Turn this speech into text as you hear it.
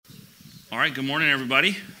All right, good morning,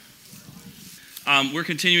 everybody. We're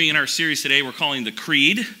continuing in our series today. We're calling The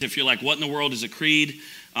Creed. If you're like, what in the world is a creed?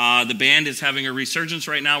 The band is having a resurgence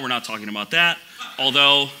right now. We're not talking about that,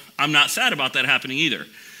 although I'm not sad about that happening either.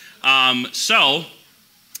 So,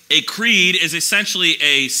 a creed is essentially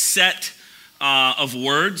a set of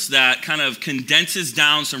words that kind of condenses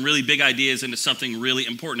down some really big ideas into something really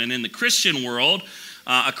important. And in the Christian world,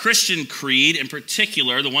 a Christian creed in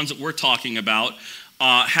particular, the ones that we're talking about,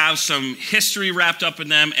 have some history wrapped up in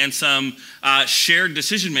them and some shared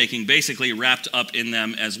decision-making basically wrapped up in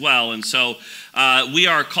them as well. And so we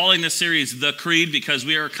are calling this series The Creed because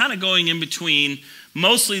we are kind of going in between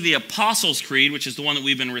mostly the Apostles' Creed, which is the one that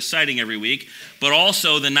we've been reciting every week, but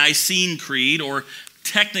also the Nicene Creed, or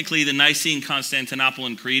technically the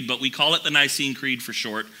Nicene-Constantinopolitan Creed, but we call it the Nicene Creed for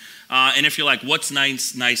short. And if you're like, what's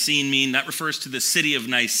Nicene mean? That refers to the city of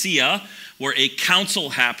Nicaea, where a council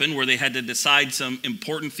happened, where they had to decide some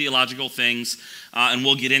important theological things, and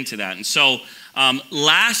we'll get into that. And so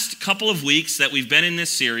last couple of weeks that we've been in this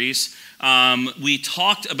series, we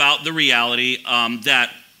talked about the reality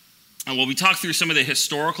we talked through some of the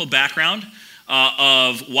historical background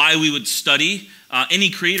of why we would study any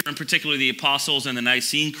creed, or in particular the Apostles and the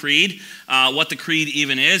Nicene Creed, what the creed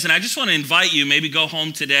even is. And I just want to invite you, maybe go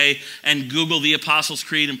home today and Google the Apostles'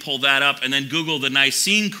 Creed and pull that up, and then Google the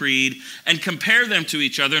Nicene Creed and compare them to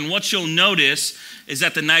each other. And what you'll notice is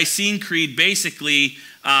that the Nicene Creed basically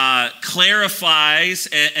clarifies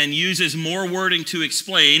and uses more wording to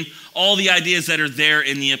explain all the ideas that are there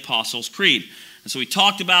in the Apostles' Creed. And so we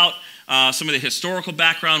talked about some of the historical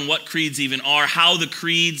background, what creeds even are, how the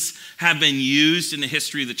creeds have been used in the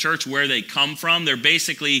history of the church, where they come from. They're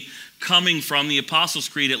basically coming from the Apostles'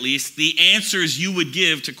 Creed, at least, the answers you would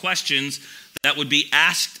give to questions that would be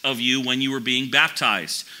asked of you when you were being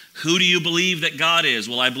baptized. Who do you believe that God is?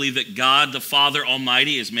 Well, I believe that God, the Father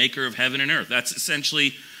Almighty, is maker of heaven and earth. That's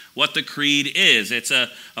essentially what the creed is. It's a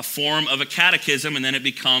form of a catechism, and then it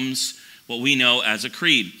becomes what we know as a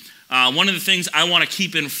creed. One of the things I want to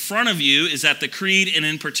keep in front of you is that the creed, and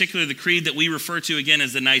in particular the creed that we refer to again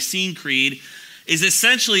as the Nicene Creed, is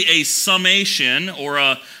essentially a summation or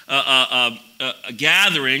a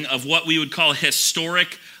gathering of what we would call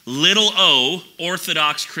historic little o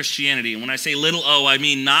Orthodox Christianity. And when I say little o, I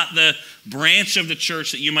mean not the branch of the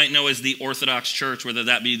church that you might know as the Orthodox Church, whether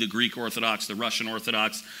that be the Greek Orthodox, the Russian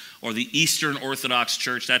Orthodox, or the Eastern Orthodox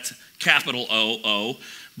Church. That's capital O.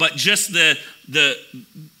 But just the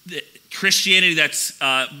Christianity that's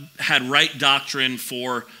had right doctrine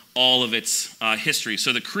for all of its history.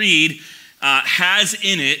 So the creed has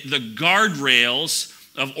in it the guardrails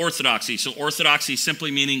of orthodoxy. So orthodoxy simply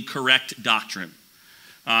meaning correct doctrine.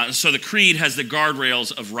 So the creed has the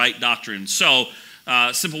guardrails of right doctrine. So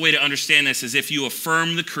a simple way to understand this is if you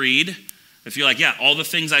affirm the creed, if you're like, yeah, all the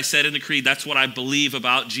things I said in the creed, that's what I believe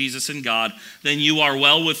about Jesus and God, then you are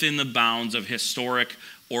well within the bounds of historic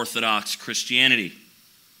Orthodox Christianity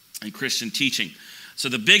and Christian teaching. So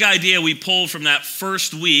the big idea we pulled from that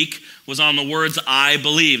first week was on the words, I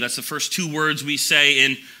believe. That's the first two words we say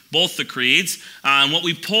in both the creeds. And what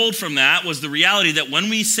we pulled from that was the reality that when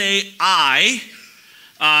we say I,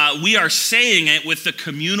 we are saying it with the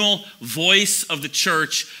communal voice of the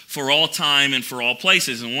church for all time and for all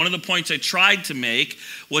places. And one of the points I tried to make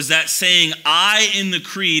was that saying I in the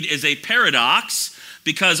creed is a paradox,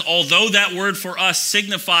 because although that word for us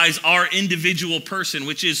signifies our individual person,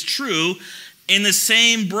 which is true, in the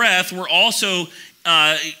same breath, we're also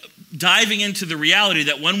diving into the reality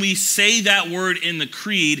that when we say that word in the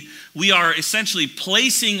creed, we are essentially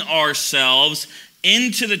placing ourselves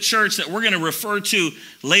into the church that we're going to refer to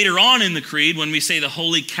later on in the creed when we say the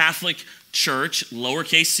Holy Catholic Church,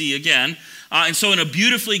 lowercase c again. And so in a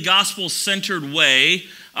beautifully gospel-centered way,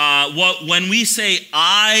 when we say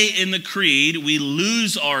I in the creed, we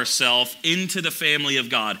lose ourselves into the family of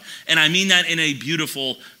God. And I mean that in a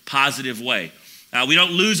beautiful, positive way. We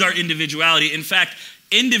don't lose our individuality. In fact,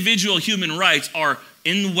 individual human rights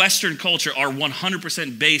in Western culture are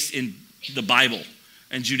 100% based in the Bible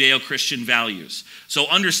and Judeo-Christian values. So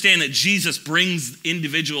understand that Jesus brings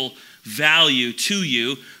individual value to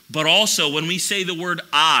you, but also when we say the word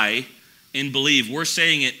I in believe, we're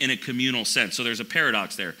saying it in a communal sense. So there's a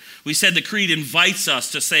paradox there. We said the creed invites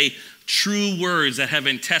us to say true words that have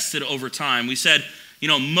been tested over time. We said,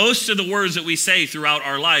 most of the words that we say throughout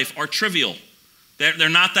our life are trivial. They're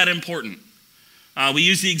not that important. We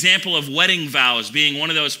use the example of wedding vows being one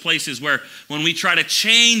of those places where when we try to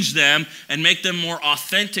change them and make them more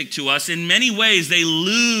authentic to us, in many ways they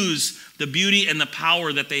lose the beauty and the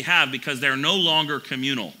power that they have because they're no longer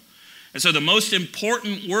communal. And so the most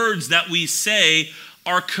important words that we say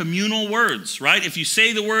are communal words, right? If you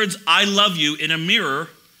say the words, I love you in a mirror,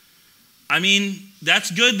 I mean, that's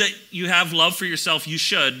good that you have love for yourself, you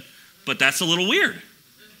should, but that's a little weird,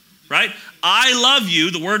 right? I love you,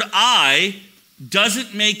 the word I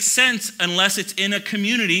doesn't make sense unless it's in a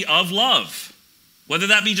community of love. Whether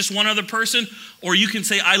that be just one other person, or you can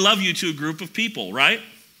say I love you to a group of people, right?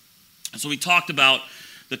 And so we talked about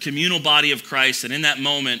the communal body of Christ, and in that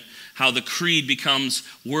moment, how the creed becomes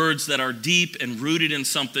words that are deep and rooted in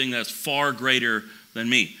something that's far greater than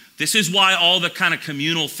me. This is why all the kind of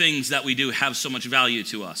communal things that we do have so much value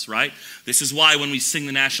to us, right? This is why when we sing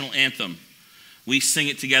the national anthem, we sing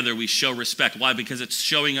it together, we show respect. Why? Because it's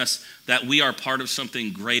showing us that we are part of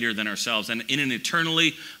something greater than ourselves. And in an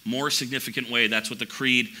eternally more significant way, that's what the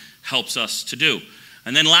creed helps us to do.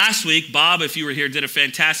 And then last week, Bob, if you were here, did a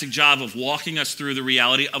fantastic job of walking us through the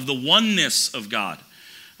reality of the oneness of God.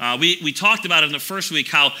 We talked about it in the first week,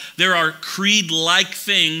 how there are creed-like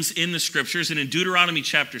things in the scriptures. And in Deuteronomy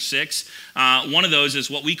chapter 6, one of those is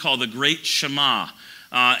what we call the Great Shema.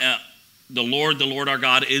 The Lord our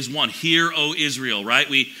God is one. Hear, O Israel, right?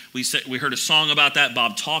 We heard a song about that.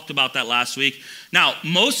 Bob talked about that last week. Now,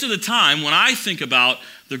 most of the time when I think about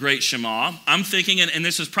the Great Shema, I'm thinking, and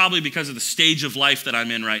this is probably because of the stage of life that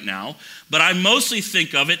I'm in right now, but I mostly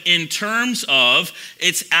think of it in terms of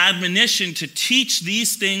its admonition to teach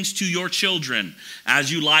these things to your children as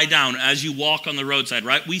you lie down, as you walk on the roadside,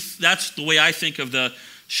 right? That's the way I think of the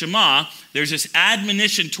Shema. There's this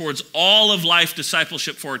admonition towards all of life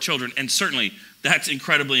discipleship for our children, and certainly that's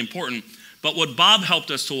incredibly important. But what Bob helped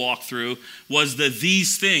us to walk through was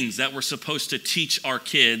these things that we're supposed to teach our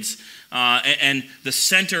kids, and the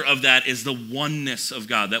center of that is the oneness of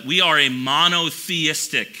God, that we are a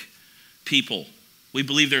monotheistic people. We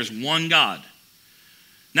believe there's one God.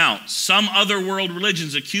 Now, some other world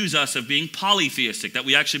religions accuse us of being polytheistic, that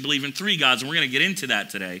we actually believe in three gods, and we're going to get into that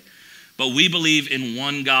today. But we believe in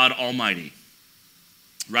one God Almighty,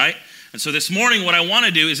 right? And so this morning, what I want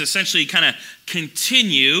to do is essentially kind of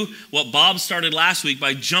continue what Bob started last week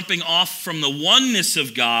by jumping off from the oneness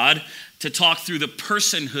of God to talk through the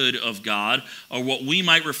personhood of God, or what we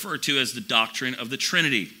might refer to as the doctrine of the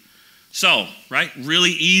Trinity. So, right,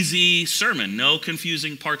 really easy sermon, no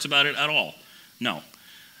confusing parts about it at all. No.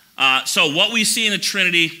 So what we see in the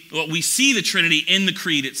Trinity, we see the Trinity in the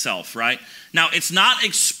Creed itself, right? Now, it's not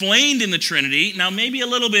explained in the Trinity. Now, maybe a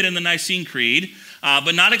little bit in the Nicene Creed,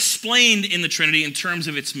 but not explained in the Trinity in terms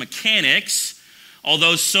of its mechanics.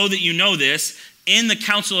 Although, so that you know this, in the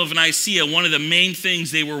Council of Nicaea, one of the main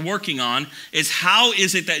things they were working on is how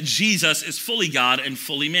is it that Jesus is fully God and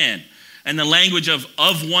fully man? And the language of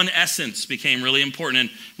one essence became really important. And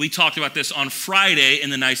we talked about this on Friday in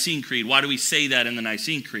the Nicene Creed. Why do we say that in the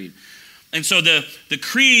Nicene Creed? And so the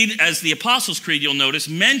creed, as the Apostles' Creed, you'll notice,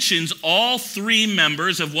 mentions all three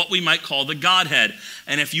members of what we might call the Godhead.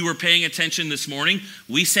 And if you were paying attention this morning,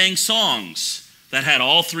 we sang songs that had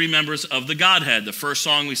all three members of the Godhead. The first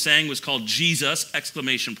song we sang was called Jesus! One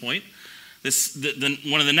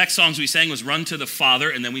of the next songs we sang was Run to the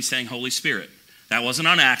Father, and then we sang Holy Spirit. That wasn't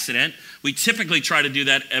on accident. We typically try to do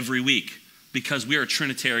that every week because we are a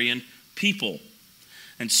Trinitarian people.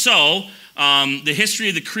 And so, the history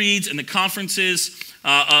of the creeds and the conferences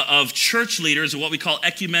of church leaders, or what we call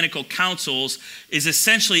ecumenical councils, is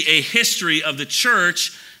essentially a history of the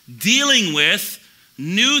church dealing with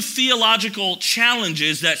new theological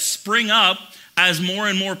challenges that spring up as more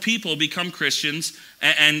and more people become Christians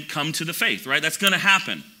and come to the faith, right? That's going to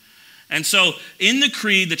happen. And so in the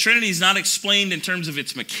creed, the Trinity is not explained in terms of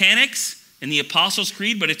its mechanics in the Apostles'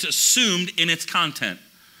 Creed, but it's assumed in its content.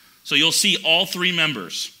 So you'll see all three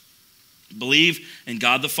members. We believe in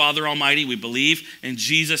God the Father Almighty. We believe in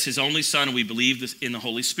Jesus, his only Son, and we believe in the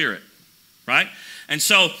Holy Spirit, right? And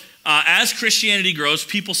so as Christianity grows,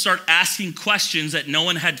 people start asking questions that no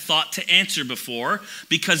one had thought to answer before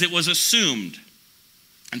because it was assumed.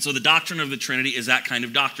 And so the doctrine of the Trinity is that kind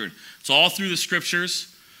of doctrine. It's all through the scriptures.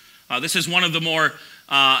 This is one of the more,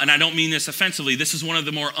 and I don't mean this offensively, this is one of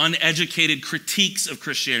the more uneducated critiques of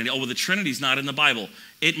Christianity. Oh, well, the Trinity's not in the Bible.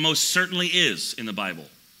 It most certainly is in the Bible.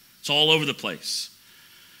 It's all over the place.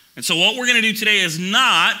 And so what we're going to do today is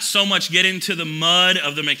not so much get into the mud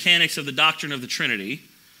of the mechanics of the doctrine of the Trinity,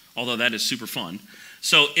 although that is super fun.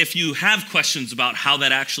 So if you have questions about how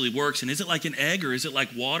that actually works, and is it like an egg, or is it like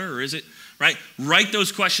water, or is it, right? Write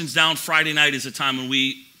those questions down. Friday night is a time when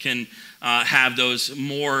we can have those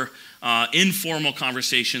more informal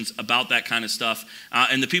conversations about that kind of stuff.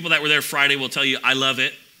 And the people that were there Friday will tell you, I love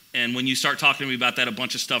it. And when you start talking to me about that, a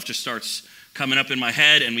bunch of stuff just starts coming up in my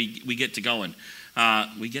head, and we get to going.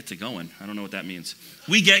 We get to going. I don't know what that means.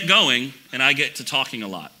 We get going, and I get to talking a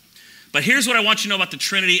lot. But here's what I want you to know about the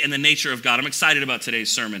Trinity and the nature of God. I'm excited about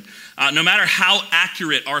today's sermon. No matter how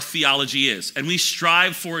accurate our theology is, and we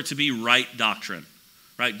strive for it to be right doctrine,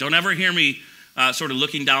 right? Don't ever hear me sort of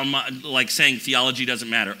looking down, like saying theology doesn't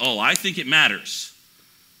matter. Oh, I think it matters,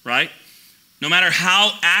 right? No matter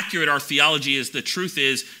how accurate our theology is, the truth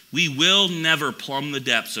is we will never plumb the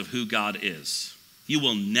depths of who God is. You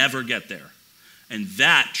will never get there. And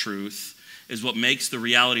that truth is what makes the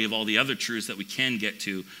reality of all the other truths that we can get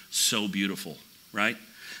to so beautiful, right?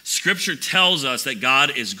 Scripture tells us that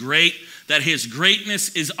God is great, that his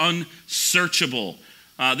greatness is unsearchable.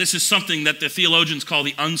 This is something that the theologians call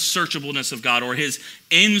the unsearchableness of God, or his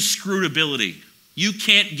inscrutability. You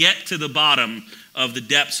can't get to the bottom of the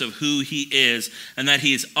depths of who he is, and that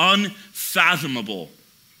he is unfathomable,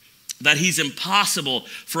 that he's impossible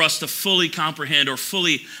for us to fully comprehend or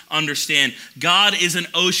fully understand. God is an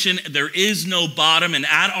ocean. There is no bottom, and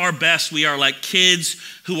at our best, we are like kids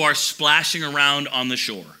who are splashing around on the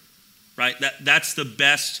shore, right? That's the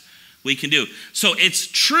best we can do. So it's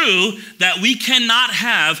true that we cannot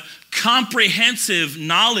have comprehensive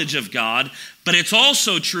knowledge of God, but it's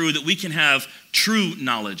also true that we can have true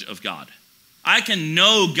knowledge of God. I can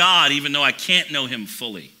know God even though I can't know him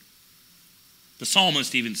fully. The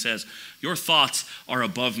psalmist even says, your thoughts are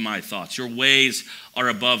above my thoughts. Your ways are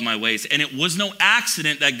above my ways. And it was no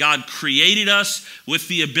accident that God created us with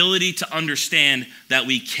the ability to understand that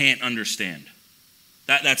we can't understand.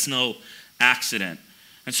 That's no accident.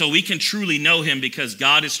 And so we can truly know him because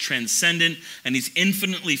God is transcendent and he's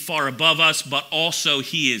infinitely far above us, but also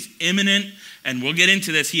he is immanent. And we'll get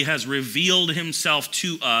into this. He has revealed himself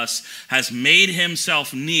to us, has made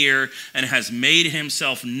himself near, and has made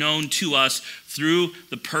himself known to us through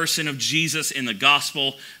the person of Jesus in the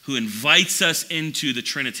gospel, who invites us into the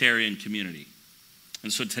Trinitarian community.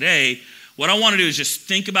 And so today, what I want to do is just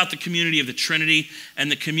think about the community of the Trinity,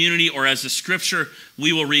 and the community, or as the scripture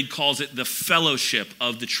we will read calls it, the fellowship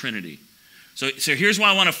of the Trinity. So here's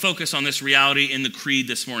why I want to focus on this reality in the creed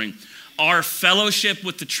this morning. Our fellowship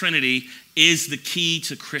with the Trinity is the key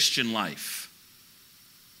to Christian life.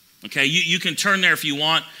 Okay, you can turn there if you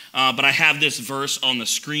want, but I have this verse on the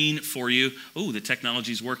screen for you. Oh, the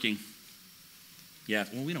technology's working. Yeah,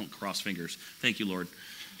 well, we don't cross fingers. Thank you, Lord.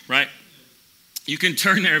 Right? You can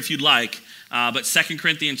turn there if you'd like, but 2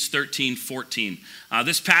 Corinthians 13:14.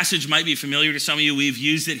 This passage might be familiar to some of you. We've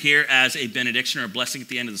used it here as a benediction or a blessing at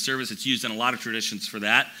the end of the service. It's used in a lot of traditions for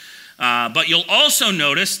that. But you'll also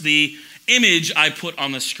notice the image I put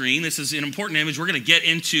on the screen. This is an important image. We're going to get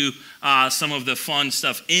into some of the fun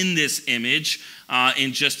stuff in this image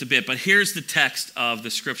in just a bit. But here's the text of the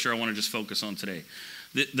scripture I want to just focus on today.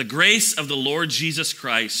 The grace of the Lord Jesus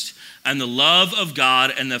Christ and the love of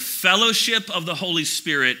God and the fellowship of the Holy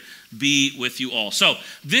Spirit be with you all. So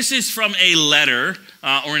this is from a letter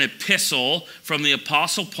or an epistle from the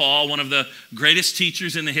Apostle Paul, one of the greatest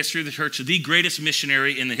teachers in the history of the church, the greatest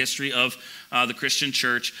missionary in the history of the Christian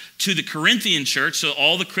church, to the Corinthian church, so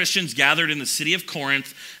all the Christians gathered in the city of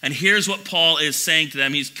Corinth. And here's what Paul is saying to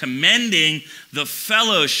them. He's commending the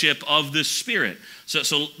fellowship of the Spirit.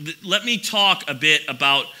 So let me talk a bit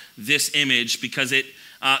about this image, because it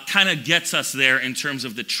kind of gets us there in terms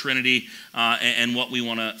of the Trinity and what we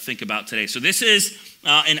want to think about today. So this is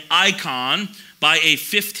an icon by a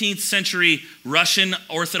 15th century Russian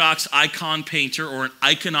Orthodox icon painter or an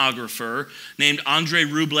iconographer named Andrei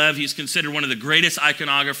Rublev. He's considered one of the greatest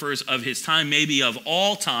iconographers of his time, maybe of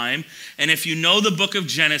all time. And if you know the book of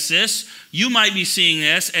Genesis, you might be seeing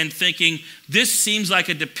this and thinking, this seems like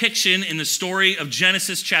a depiction in the story of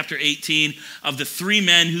Genesis chapter 18 of the three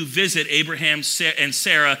men who visit Abraham and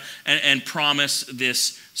Sarah and promise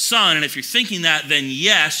this son. And if you're thinking that, then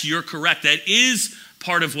yes, you're correct. That is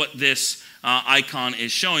part of what this icon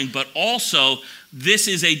is showing, but also this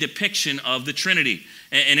is a depiction of the Trinity.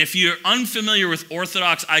 And if you're unfamiliar with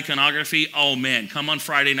Orthodox iconography, oh man, come on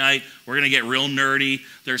Friday night, we're going to get real nerdy.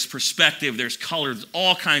 There's perspective, there's color, there's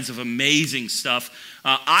all kinds of amazing stuff.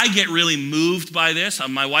 I get really moved by this.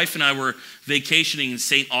 My wife and I were vacationing in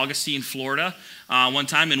St. Augustine, Florida one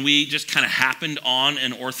time, and we just kind of happened on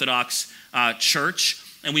an Orthodox church.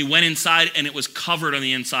 And we went inside, and it was covered on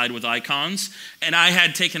the inside with icons. And I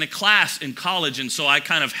had taken a class in college, and so I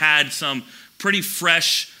kind of had some pretty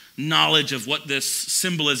fresh knowledge of what this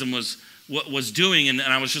symbolism was doing. And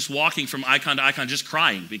I was just walking from icon to icon, just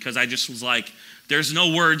crying, because I just was like, there's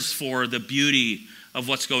no words for the beauty of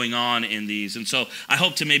what's going on in these. And so I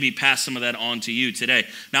hope to maybe pass some of that on to you today.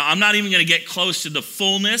 Now, I'm not even going to get close to the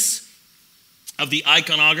fullness of the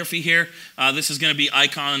iconography here. This is going to be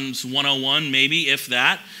Icons 101, maybe, if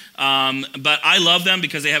that. But I love them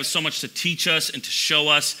because they have so much to teach us and to show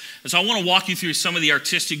us. And so I want to walk you through some of the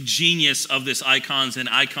artistic genius of this icons and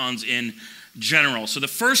icons in general. So the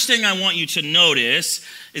first thing I want you to notice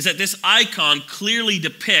is that this icon clearly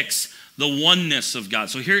depicts the oneness of God.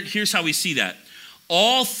 So here's how we see that.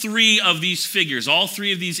 All three of these figures, all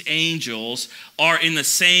three of these angels are they're the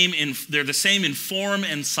same in form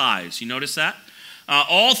and size. You notice that?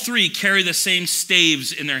 All three carry the same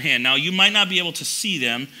staves in their hand. Now, you might not be able to see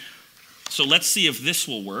them, so let's see if this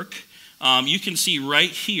will work. You can see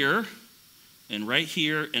right here, and right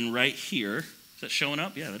here, and right here. Is that showing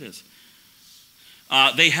up? Yeah, that is.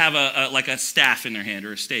 They have like a staff in their hand,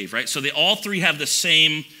 or a stave, right? So they all three have the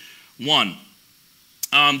same one.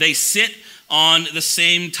 They sit on the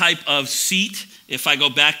same type of seat. If I go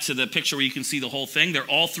back to the picture where you can see the whole thing, they're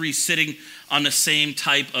all three sitting on the same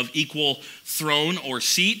type of equal throne or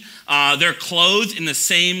seat. They're clothed in the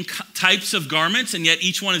same types of garments, and yet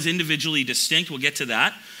each one is individually distinct. We'll get to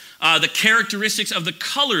that. The characteristics of the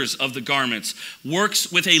colors of the garments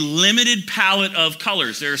works with a limited palette of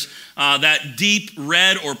colors. There's that deep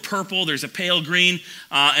red or purple. There's a pale green.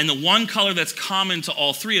 And the one color that's common to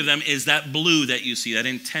all three of them is that blue that you see, that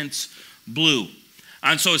intense blue.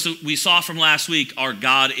 And so we saw from last week, our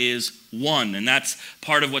God is one, and that's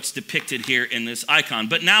part of what's depicted here in this icon.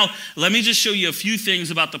 But now, let me just show you a few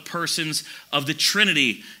things about the persons of the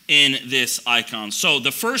Trinity in this icon. So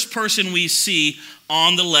the first person we see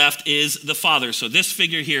on the left is the Father. So this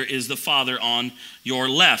figure here is the Father on your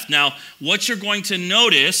left. Now, what you're going to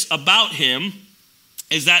notice about him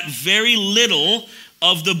is that very little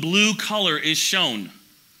of the blue color is shown.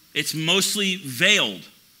 It's mostly veiled,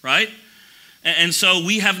 right? And so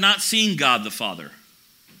we have not seen God the Father.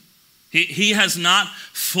 He has not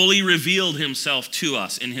fully revealed himself to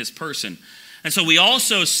us in his person. And so we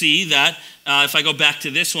also see that, if I go back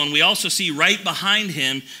to this one, we also see right behind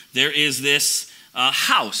him, there is this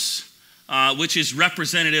house, which is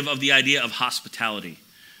representative of the idea of hospitality,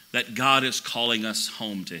 that God is calling us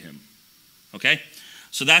home to him. Okay?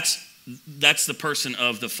 So that's the person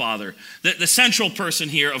of the Father. The central person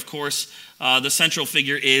here, of course, the central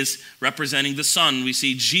figure is representing the Son. We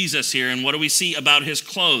see Jesus here, and what do we see about his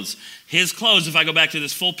clothes? His clothes, if I go back to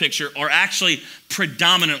this full picture, are actually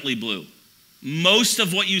predominantly blue. Most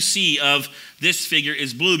of what you see of this figure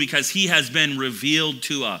is blue because he has been revealed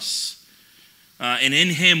to us. And in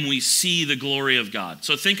him we see the glory of God.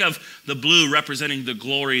 So think of the blue representing the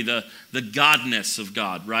glory, the godness of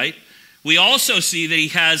God, right? We also see that he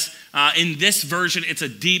has, in this version, it's a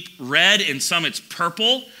deep red. In some, it's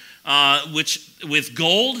purple, which with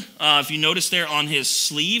gold. If you notice there on his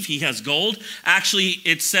sleeve, he has gold. Actually,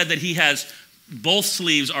 it's said that he has, both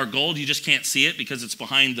sleeves are gold. You just can't see it because it's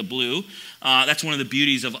behind the blue. That's one of the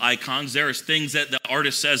beauties of icons. There are things that the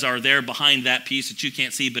artist says are there behind that piece that you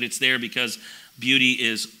can't see, but it's there because beauty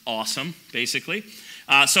is awesome, basically.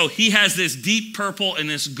 So he has this deep purple and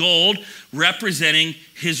this gold representing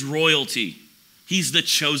his royalty. He's the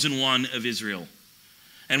chosen one of Israel.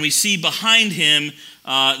 And we see behind him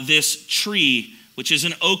this tree, which is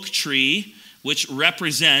an oak tree, which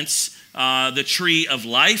represents the tree of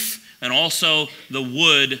life and also the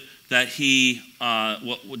wood that he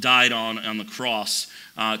died on the cross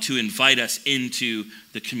to invite us into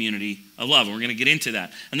the community of love. And we're going to get into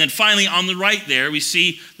that. And then finally, on the right there, we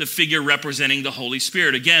see the figure representing the Holy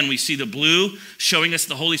Spirit. Again, we see the blue showing us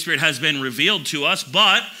the Holy Spirit has been revealed to us,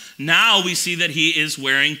 but now we see that he is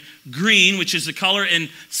wearing green, which is the color in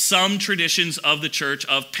some traditions of the church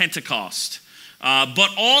of Pentecost. But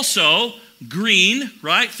also green,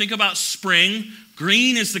 right? Think about spring.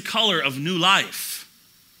 Green is the color of new life.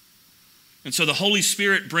 And so the Holy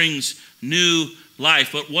Spirit brings new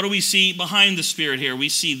life. But what do we see behind the Spirit here? We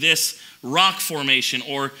see this rock formation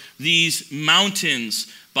or these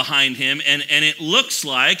mountains behind him. And it looks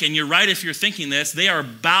like, and you're right if you're thinking this, they are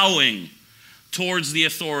bowing towards the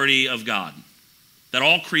authority of God. That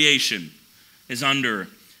all creation is under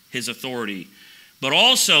his authority. But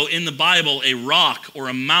also in the Bible, a rock or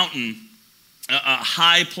a mountain, a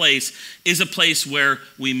high place, is a place where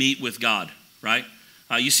we meet with God, right?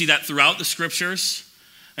 You see that throughout the scriptures.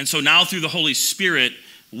 And so now through the Holy Spirit,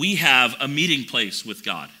 we have a meeting place with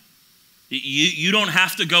God. You don't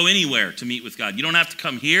have to go anywhere to meet with God. You don't have to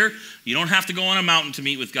come here. You don't have to go on a mountain to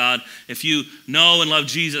meet with God. If you know and love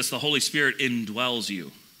Jesus, the Holy Spirit indwells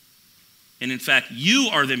you. And in fact, you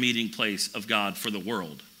are the meeting place of God for the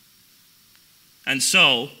world. And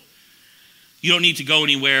so, you don't need to go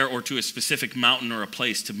anywhere or to a specific mountain or a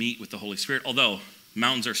place to meet with the Holy Spirit, although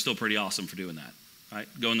mountains are still pretty awesome for doing that. Right?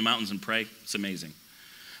 Go in the mountains and pray. It's amazing.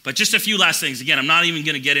 But just a few last things. Again, I'm not even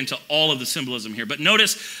going to get into all of the symbolism here. But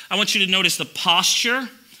I want you to notice the posture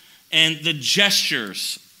and the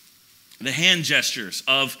gestures, the hand gestures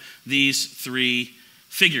of these three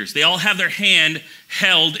figures. They all have their hand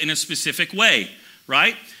held in a specific way,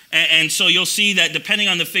 right? And so you'll see that depending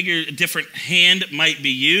on the figure, a different hand might be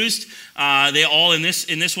used. They all in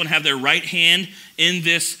this one have their right hand in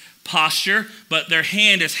this posture, but their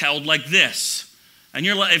hand is held like this. And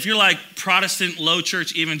if you're like Protestant, low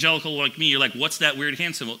church, evangelical like me, you're like, what's that weird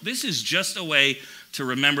hand symbol? This is just a way to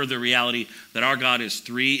remember the reality that our God is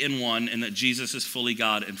 3 in 1 and that Jesus is fully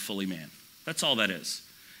God and fully man. That's all that is.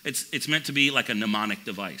 It's meant to be like a mnemonic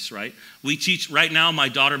device, right? We teach, right now, my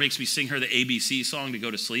daughter makes me sing her the ABC song to go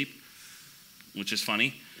to sleep, which is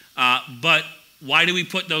funny. But why do we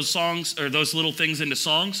put those songs or those little things into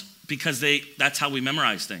songs? Because that's how we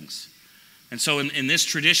memorize things. And so in this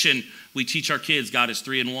tradition, we teach our kids God is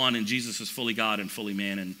 3 in 1 and Jesus is fully God and fully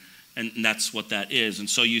man, and that's what that is. And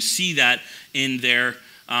so you see that in their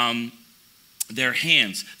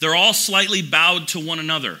hands. They're all slightly bowed to one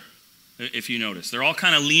another, if you notice. They're all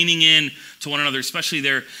kind of leaning in to one another, especially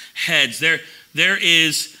their heads. This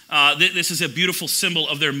is a beautiful symbol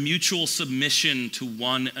of their mutual submission to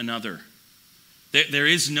one another. There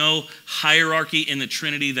is no hierarchy in the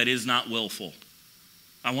Trinity that is not willful.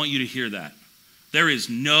 I want you to hear that. There is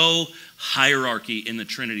no hierarchy in the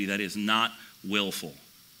Trinity that is not willful.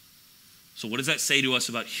 So what does that say to us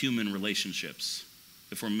about human relationships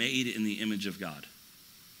if we're made in the image of God?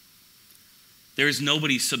 There is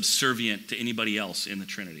nobody subservient to anybody else in the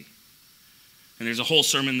Trinity. And there's a whole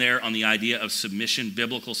sermon there on the idea of submission,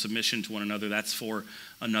 biblical submission to one another. That's for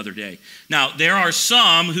another day. Now, there are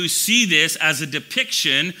some who see this as a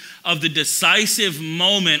depiction of the decisive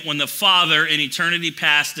moment when the Father in eternity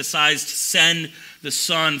past decides to send the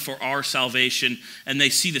Son for our salvation, and they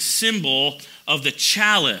see the symbol of the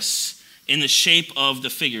chalice in the shape of the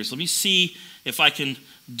figures. Let me see if I can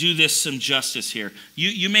do this some justice here.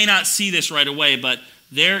 You may not see this right away, but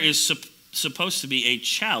there is supposed to be a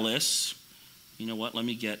chalice. You know what? Let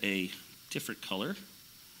me get a different color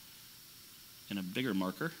and a bigger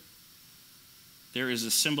marker. There is a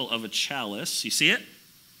symbol of a chalice. You see it?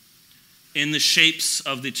 In the shapes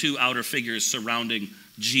of the two outer figures surrounding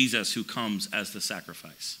Jesus who comes as the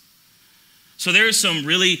sacrifice. So there is some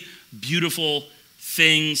really beautiful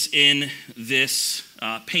things in this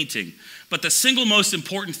painting. But the single most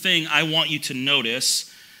important thing I want you to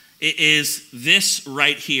notice is this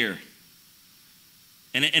right here.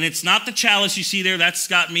 And it's not the chalice you see there. That's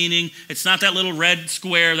got meaning. It's not that little red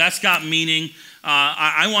square. That's got meaning.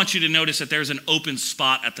 I want you to notice that there's an open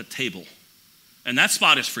spot at the table. And that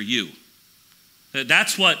spot is for you.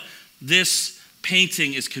 That's what this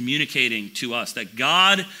painting is communicating to us. That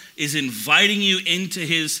God is inviting you into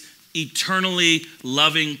his eternally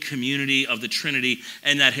loving community of the Trinity.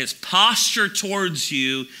 And that his posture towards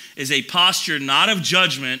you is a posture not of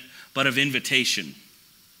judgment, but of invitation.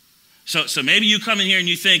 So maybe you come in here and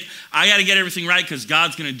you think, I got to get everything right because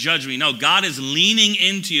God's going to judge me. No, God is leaning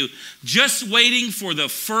into you, just waiting for the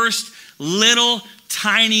first little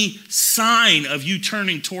tiny sign of you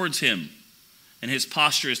turning towards him. And his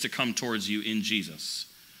posture is to come towards you in Jesus.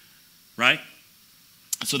 Right?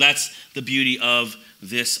 So that's the beauty of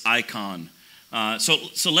this icon.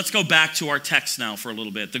 So let's go back to our text now for a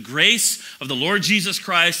little bit. The grace of the Lord Jesus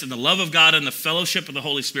Christ and the love of God and the fellowship of the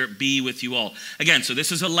Holy Spirit be with you all. Again, so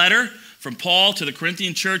this is a letter from Paul to the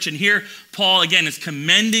Corinthian church. And here, Paul, again, is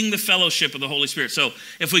commending the fellowship of the Holy Spirit. So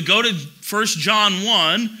if we go to 1 John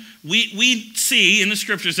 1, we see in the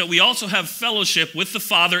scriptures that we also have fellowship with the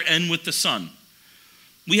Father and with the Son.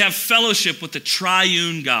 We have fellowship with the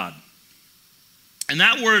triune God. And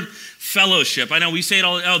that word fellowship, I know we say it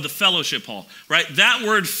all, the fellowship hall, right? That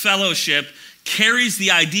word fellowship carries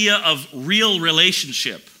the idea of real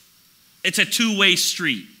relationship. It's a two-way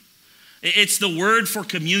street. It's the word for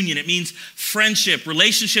communion. It means friendship,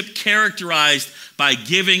 relationship characterized by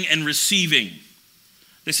giving and receiving.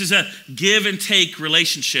 This is a give and take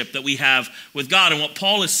relationship that we have with God. And what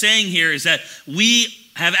Paul is saying here is that we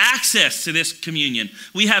have access to this communion.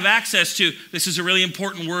 We have access to, this is a really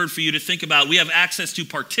important word for you to think about, we have access to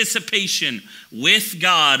participation with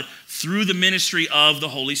God through the ministry of the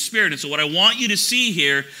Holy Spirit. And so what I want you to see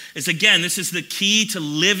here is, again, this is the key to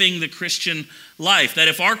living the Christian life. That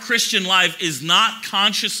if our Christian life is not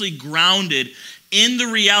consciously grounded in the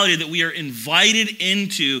reality that we are invited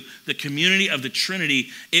into the community of the Trinity,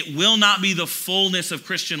 it will not be the fullness of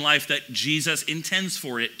Christian life that Jesus intends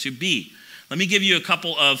for it to be. Let me give you a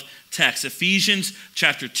couple of texts. Ephesians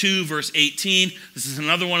chapter 2, verse 18. This is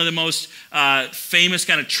another one of the most famous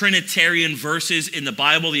kind of Trinitarian verses in the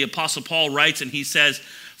Bible. The Apostle Paul writes, and he says,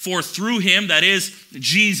 For through him, that is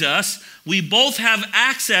Jesus, we both have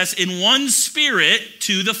access in one Spirit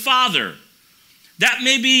to the Father. That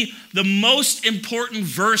may be the most important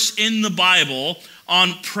verse in the Bible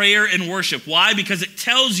on prayer and worship. Why? Because it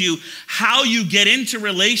tells you how you get into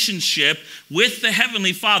relationship with the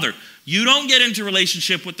Heavenly Father. You don't get into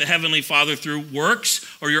relationship with the Heavenly Father through works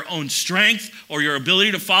or your own strength or your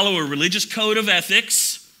ability to follow a religious code of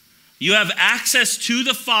ethics. You have access to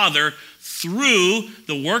the Father through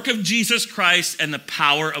the work of Jesus Christ and the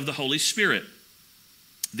power of the Holy Spirit.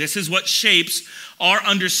 This is what shapes our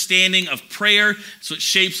understanding of prayer. It's what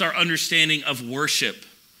shapes our understanding of worship.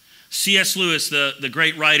 C.S. Lewis, the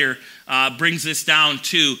great writer, brings this down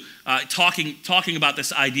to talking about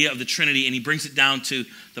this idea of the Trinity, and he brings it down to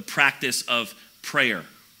the practice of prayer.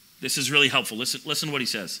 This is really helpful. Listen to what he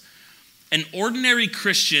says. An ordinary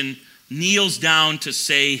Christian kneels down to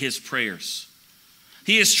say his prayers.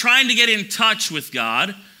 He is trying to get in touch with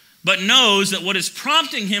God, but knows that what is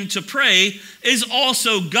prompting him to pray is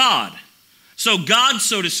also God. So God,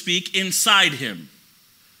 so to speak, inside him.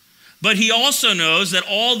 But he also knows that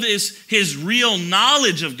all this, his real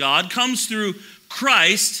knowledge of God, comes through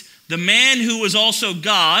Christ, the man who was also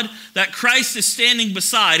God, that Christ is standing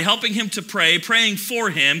beside, helping him to pray, praying for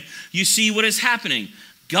him. You see what is happening.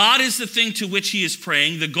 God is the thing to which he is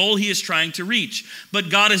praying, the goal he is trying to reach. But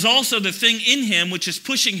God is also the thing in him which is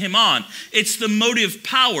pushing him on. It's the motive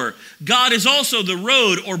power. God is also the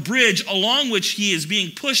road or bridge along which he is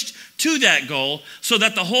being pushed to that goal, so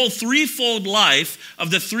that the whole threefold life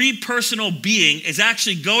of the three-personal being is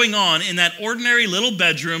actually going on in that ordinary little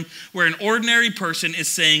bedroom where an ordinary person is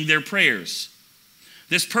saying their prayers.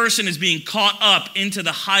 This person is being caught up into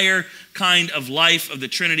the higher kind of life of the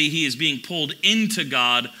Trinity. He is being pulled into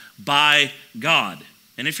God by God.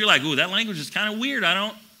 And if you're like, ooh, that language is kind of weird,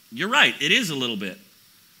 you're right, it is a little bit,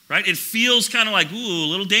 right? It feels kind of like, ooh, a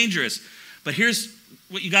little dangerous. But here's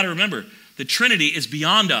what you got to remember. The Trinity is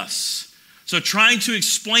beyond us. So trying to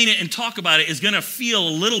explain it and talk about it is going to feel a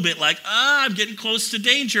little bit like, I'm getting close to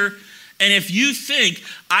danger. And if you think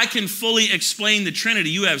I can fully explain the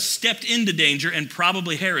Trinity, you have stepped into danger and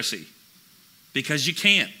probably heresy, because you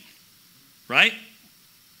can't, right?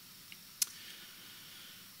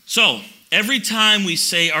 So every time we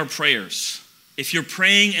say our prayers, if you're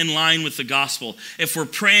praying in line with the gospel, if we're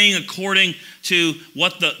praying according to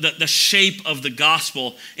what the shape of the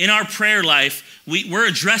gospel, in our prayer life, we're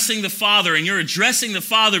addressing the Father, and you're addressing the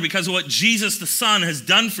Father because of what Jesus the Son has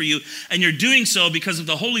done for you, and you're doing so because of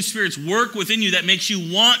the Holy Spirit's work within you that makes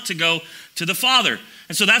you want to go to the Father.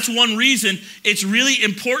 And so that's one reason it's really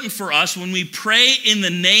important for us when we pray in the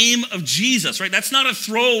name of Jesus, right? That's not a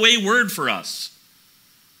throwaway word for us.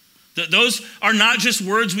 Those are not just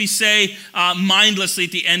words we say mindlessly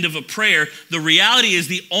at the end of a prayer. The reality is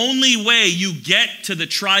the only way you get to the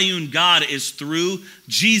triune God is through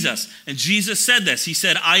Jesus. And Jesus said this. He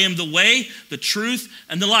said, I am the way, the truth,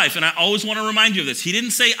 and the life. And I always want to remind you of this. He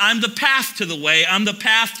didn't say, I'm the path to the way, I'm the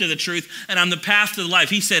path to the truth, and I'm the path to the life.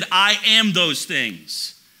 He said, I am those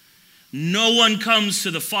things. No one comes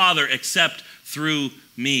to the Father except through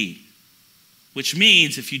me. Which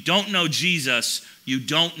means if you don't know Jesus, you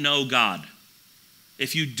don't know God.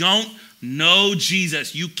 If you don't know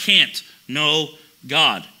Jesus, you can't know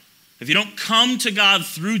God. If you don't come to God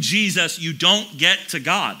through Jesus, you don't get to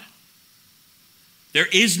God. There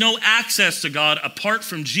is no access to God apart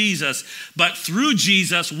from Jesus, but through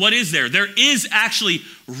Jesus, what is there? There is actually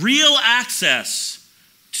real access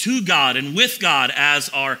to God and with God as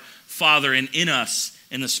our Father and in us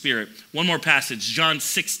in the Spirit. One more passage, John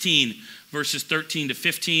 16, verses 13 to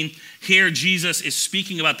 15. Here, Jesus is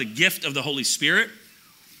speaking about the gift of the Holy Spirit.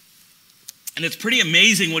 And it's pretty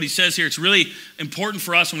amazing what he says here. It's really important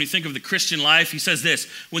for us when we think of the Christian life. He says this,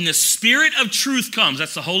 when the Spirit of truth comes,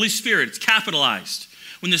 that's the Holy Spirit, it's capitalized.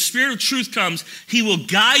 When the Spirit of truth comes, he will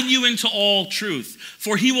guide you into all truth.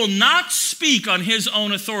 For he will not speak on his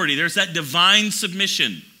own authority. There's that divine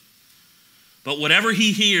submission. But whatever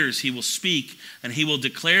he hears, he will speak, and he will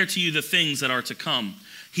declare to you the things that are to come.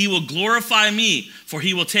 He will glorify me, for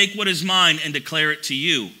he will take what is mine and declare it to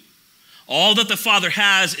you. All that the Father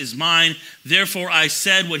has is mine. Therefore I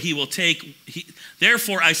said that he will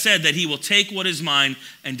take what is mine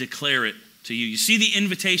and declare it to you. You see the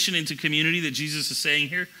invitation into community that Jesus is saying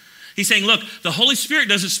here? He's saying, look, the Holy Spirit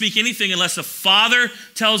doesn't speak anything unless the Father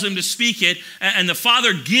tells him to speak it, and the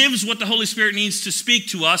Father gives what the Holy Spirit needs to speak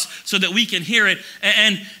to us so that we can hear it.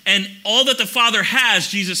 And all that the Father has,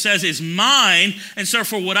 Jesus says, is mine. And so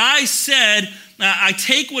for what I said, I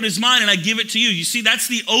take what is mine and I give it to you. You see, that's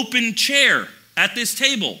the open chair at this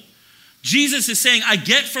table. Jesus is saying, I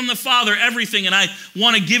get from the Father everything, and I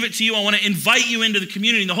want to give it to you. I want to invite you into the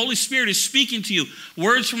community. And the Holy Spirit is speaking to you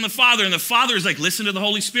words from the Father. And the Father is like, listen to the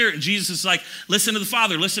Holy Spirit. And Jesus is like, listen to the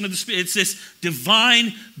Father, listen to the Spirit. It's this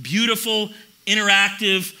divine, beautiful,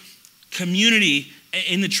 interactive community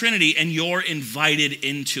in the Trinity, and you're invited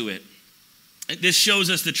into it. This shows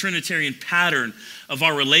us the Trinitarian pattern of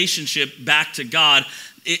our relationship back to God.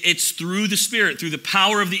 It's through the Spirit, through the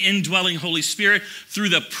power of the indwelling Holy Spirit, through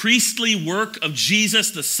the priestly work of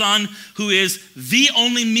Jesus, the Son, who is the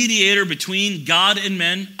only mediator between God and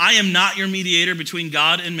men. I am not your mediator between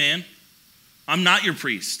God and man. I'm not your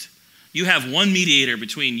priest. You have one mediator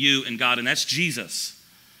between you and God, and that's Jesus.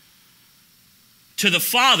 To the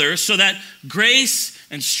Father, so that grace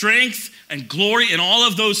and strength and glory and all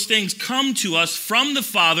of those things come to us from the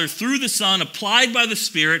Father through the Son, applied by the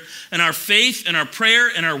Spirit, and our faith and our prayer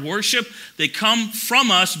and our worship, they come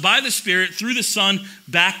from us by the Spirit through the Son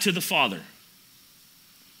back to the Father.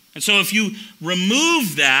 And so if you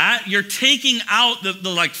remove that, you're taking out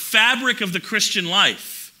the fabric of the Christian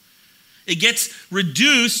life. It gets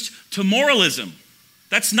reduced to moralism.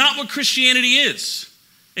 That's not what Christianity is.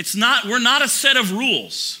 We're not a set of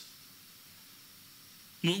rules.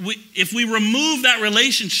 If we remove that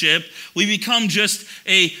relationship, we become just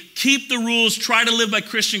a keep the rules, try to live by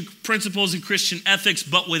Christian principles and Christian ethics,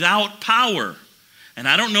 but without power. And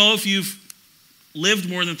I don't know if you've lived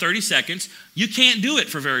more than 30 seconds. You can't do it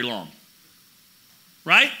for very long.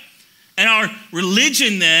 Right? And our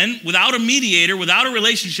religion then, without a mediator, without a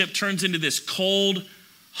relationship, turns into this cold,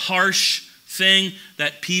 harsh thing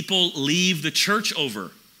that people leave the church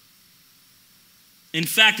over. In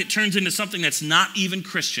fact, it turns into something that's not even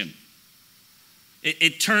Christian.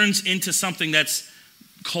 It turns into something that's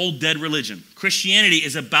cold, dead religion. Christianity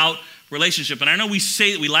is about relationship. And I know we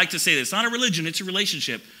like to say that it's not a religion, it's a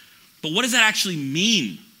relationship. But what does that actually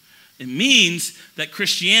mean? It means that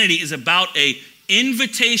Christianity is about an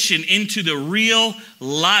invitation into the real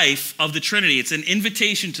life of the Trinity. It's an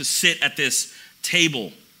invitation to sit at this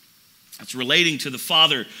table. It's relating to the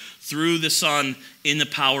Father through the Son in the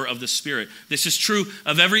power of the Spirit. This is true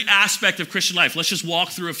of every aspect of Christian life. Let's just walk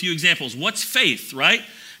through a few examples. What's faith, right?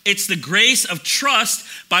 It's the grace of trust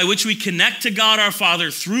by which we connect to God our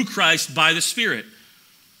Father through Christ by the Spirit.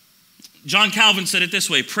 John Calvin said it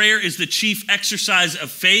this way: prayer is the chief exercise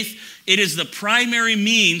of faith. It is the primary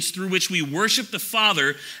means through which we worship the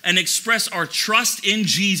Father and express our trust in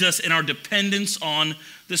Jesus and our dependence on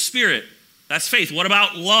the Spirit. That's faith. What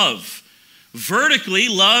about love? Vertically,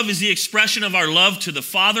 love is the expression of our love to the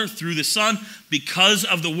Father through the Son because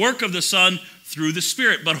of the work of the Son through the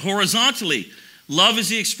Spirit. But horizontally, love is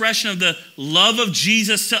the expression of the love of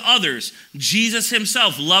Jesus to others. Jesus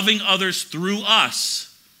himself loving others through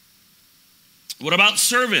us. What about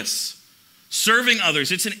service? Serving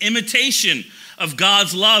others. It's an imitation of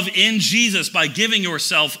God's love in Jesus by giving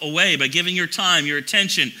yourself away, by giving your time, your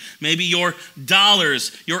attention, maybe your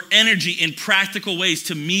dollars, your energy in practical ways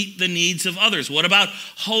to meet the needs of others. What about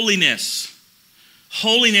holiness?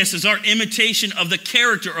 Holiness is our imitation of the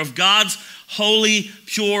character of God's holy,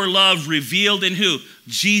 pure love revealed in who?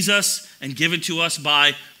 Jesus, and given to us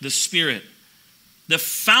by the Spirit. The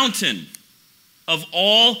fountain of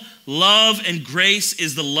all love and grace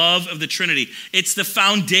is the love of the Trinity. It's the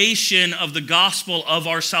foundation of the gospel of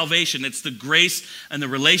our salvation. It's the grace and the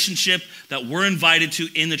relationship that we're invited to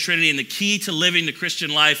in the Trinity. And the key to living the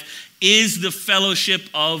Christian life is the fellowship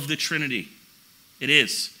of the Trinity. It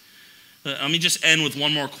is. Let me just end with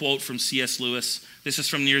one more quote from C.S. Lewis. This is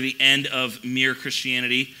from near the end of Mere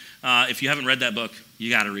Christianity. If you haven't read that book,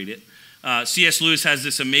 you got to read it. C.S. Lewis has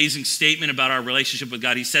this amazing statement about our relationship with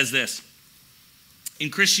God. He says this: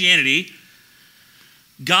 in Christianity,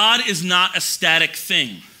 God is not a static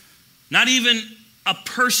thing, not even a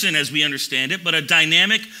person as we understand it, but a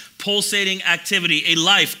dynamic, pulsating activity, a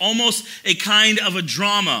life, almost a kind of a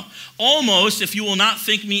drama, almost, if you will not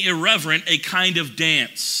think me irreverent, a kind of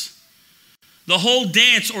dance. The whole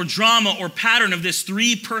dance or drama or pattern of this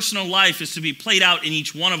three-personal life is to be played out in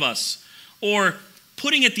each one of us. Or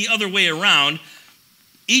putting it the other way around,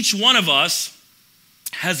 each one of us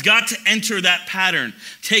has got to enter that pattern,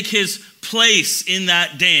 take his place in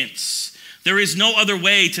that dance. There is no other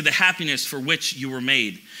way to the happiness for which you were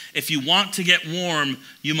made. If you want to get warm,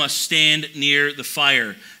 you must stand near the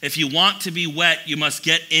fire. If you want to be wet, you must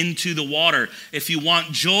get into the water. If you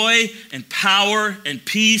want joy and power and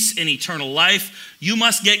peace and eternal life, you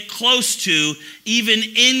must get close to, even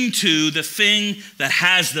into the thing that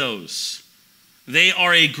has those. They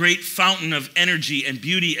are a great fountain of energy and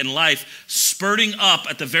beauty and life, spurting up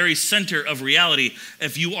at the very center of reality.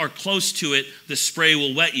 If you are close to it, the spray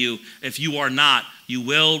will wet you. If you are not, you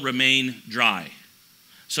will remain dry.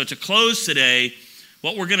 So to close today,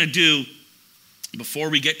 what we're going to do before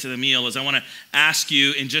we get to the meal is I want to ask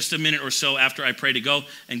you in just a minute or so after I pray to go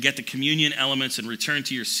and get the communion elements and return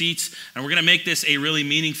to your seats. And we're going to make this a really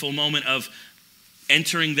meaningful moment of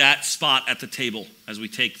entering that spot at the table as we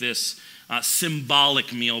take this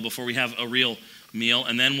symbolic meal before we have a real meal.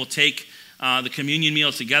 And then we'll take the communion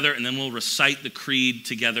meal together, and then we'll recite the creed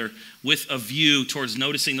together with a view towards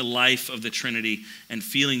noticing the life of the Trinity and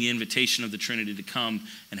feeling the invitation of the Trinity to come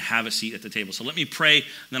and have a seat at the table. So let me pray, and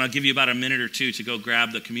then I'll give you about a minute or two to go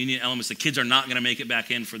grab the communion elements. The kids are not going to make it back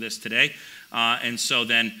in for this today, and so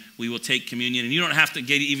then we will take communion. And you don't have to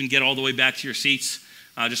even get all the way back to your seats.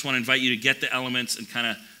 I just want to invite you to get the elements and kind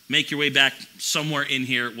of make your way back somewhere in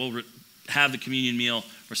here. We'll have the communion meal,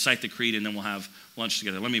 recite the creed, and then we'll have lunch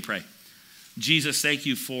together. Let me pray. Jesus, thank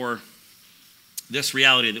you for this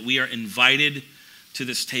reality that we are invited to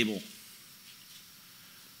this table.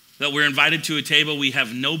 That we're invited to a table we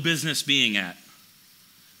have no business being at,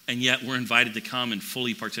 and yet we're invited to come and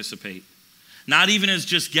fully participate. Not even as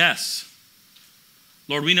just guests.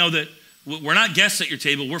 Lord, we know that we're not guests at your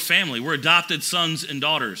table, we're family. We're adopted sons and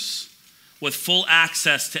daughters with full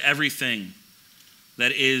access to everything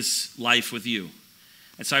that is life with you.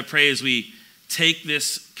 And so I pray as we take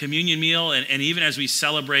this communion meal and even as we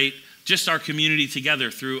celebrate just our community together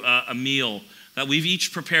through a meal that we've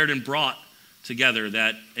each prepared and brought together,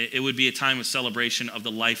 that it would be a time of celebration of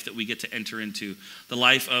the life that we get to enter into, the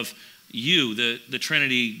life of you, the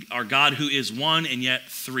Trinity, our God who is one and yet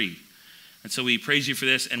three. And so we praise you for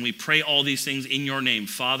this, and we pray all these things in your name,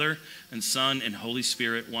 Father and Son and Holy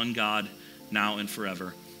Spirit, one God, now and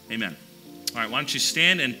forever. Amen. All right, why don't you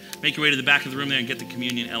stand and make your way to the back of the room there and get the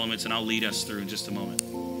communion elements, and I'll lead us through in just a moment.